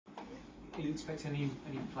do you expect any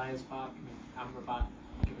players back? I mean, Amrabat,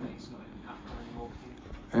 given that he's not in Qatar anymore.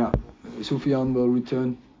 Yeah, Soufiane will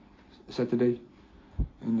return Saturday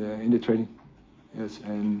in the training. Yes,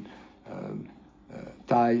 and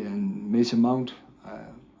Ty and Mason Mount,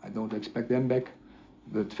 I don't expect them back,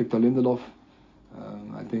 but Victor Lindelof,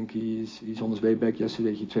 I think he's on his way back.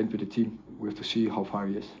 Yesterday he trained with the team. We have to see how far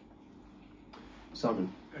he is.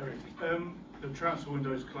 Simon. Erik, the transfer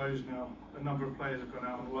window is closed now. A number of players have gone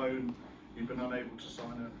out on loan. You've been unable to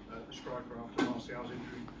sign a striker after Martial's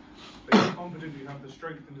injury. Are you confident you have the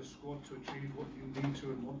strength in the squad to achieve what you need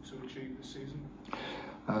to and want to achieve this season?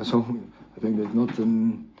 So I think that's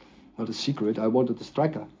not a secret. I wanted a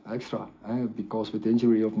striker extra because with the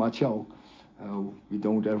injury of Martial, we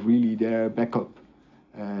don't have really their backup.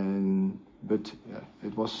 But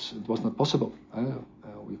it was not possible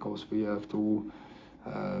because we have to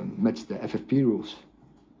match the FFP rules.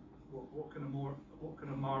 What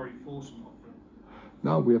can Amari Forson offer?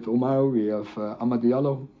 Now we have Omar, we have Amad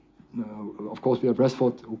Diallo. Of course we have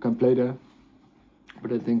Rashford who can play there.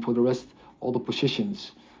 But I think for the rest, all the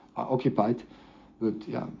positions are occupied. But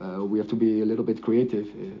yeah, we have to be a little bit creative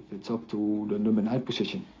if it's up to the number 9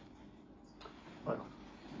 position. Right.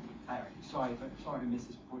 Erik, sorry I missed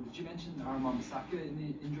this before. Did you mention Armand Saka in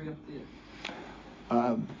the injury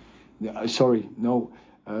update? Yeah, sorry, no.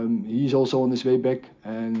 He's also on his way back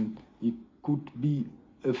and he could be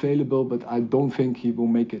available, but I don't think he will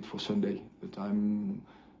make it for Sunday. But I'm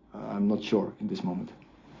not sure in this moment.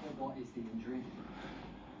 What is the injury?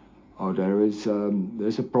 Oh,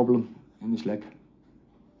 there's a problem in his leg.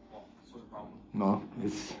 What sort of problem? No,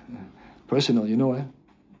 it's personal, you know, eh?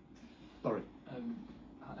 Sorry.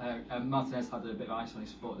 Martinez had a bit of ice on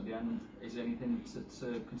his foot at the end. Is there anything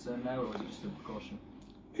to concern there, or is it just a precaution?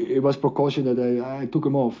 It was precaution that I took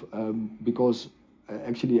him off because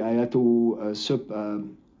actually I had to sub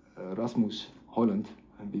Rasmus Holland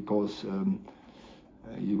because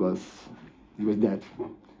he was dead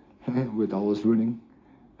with all his running,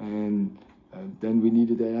 and then we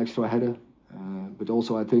needed an extra header. But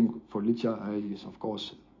also I think for Licha, he's of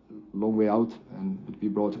course a long way out, but we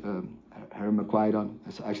brought Harry Maguire on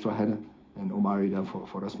as an extra header and Omari then for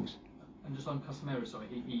Rasmus. And just on Casemiro, sorry,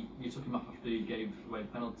 you took him off after he gave away the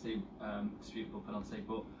penalty, disputable penalty,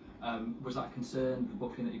 but was that a concern, the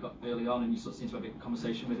booking that you got early on, and you sort of seemed to have a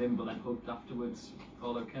conversation with him, but then hugged afterwards,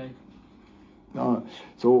 all okay? No,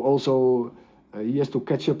 so also he has to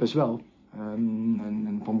catch up as well,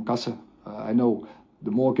 and from Kasse, I know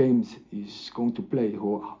the more games he's going to play,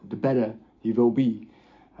 the better he will be,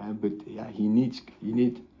 but yeah, he needs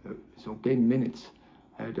so game minutes.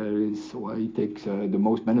 That is why he takes the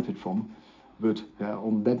most benefit from. But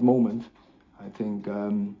on that moment, I think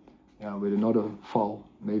with another foul,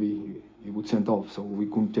 maybe he would send off, so we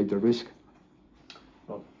couldn't take the risk.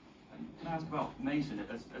 Rob. Can I ask about Mason?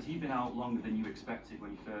 Has he been out longer than you expected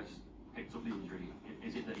when you first picked up the injury?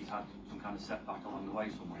 Is it that he's had some kind of setback along the way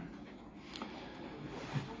somewhere?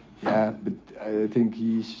 Yeah, but I think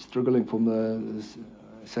he's struggling from the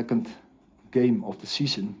second game of the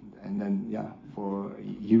season, and then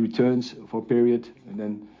he returns for a period, and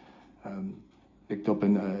then picked up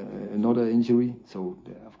another injury. So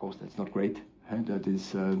of course that's not great. That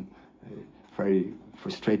is very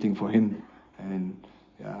frustrating for him, and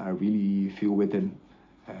I really feel with him,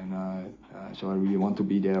 and so I really want to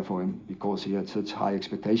be there for him because he had such high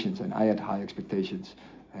expectations, and I had high expectations,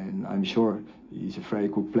 and I'm sure he's a very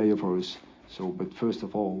good player for us. So, but first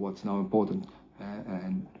of all, what's now important,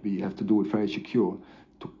 and we have to do it very secure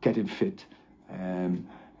to get him fit,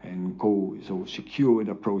 and go so secure in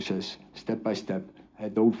the process, step by step.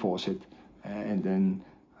 Don't force it, and then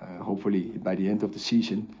hopefully by the end of the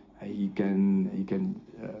season he can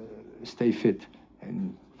stay fit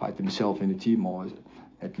and fight himself in the team, or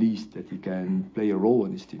at least that he can play a role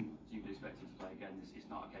in his team. Do you expect him to play again? It's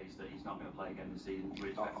not a case that he's not going to play again this season. You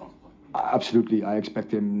expect him to play? Absolutely, I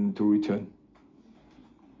expect him to return.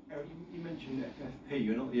 Erik, you mentioned FFP.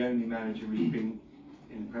 You're not the only manager who's been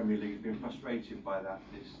in the Premier League, has been frustrated by that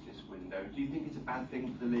this window. Do you think it's a bad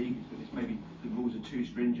thing for the league? It's maybe the rules are too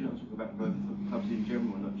stringent. I'm talking about for clubs in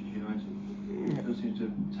general, not just United. It does seem to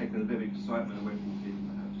have taken a bit of excitement away from the team,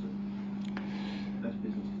 perhaps. Less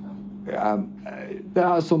business now. There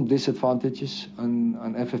are some disadvantages on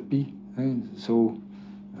FFP. So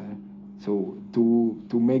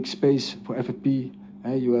to make space for FFP,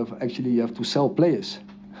 you have to sell players,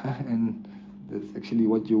 and that's actually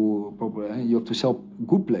what you probably you have to sell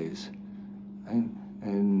good players,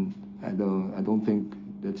 and I don't think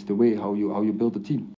that's the way how you build a team.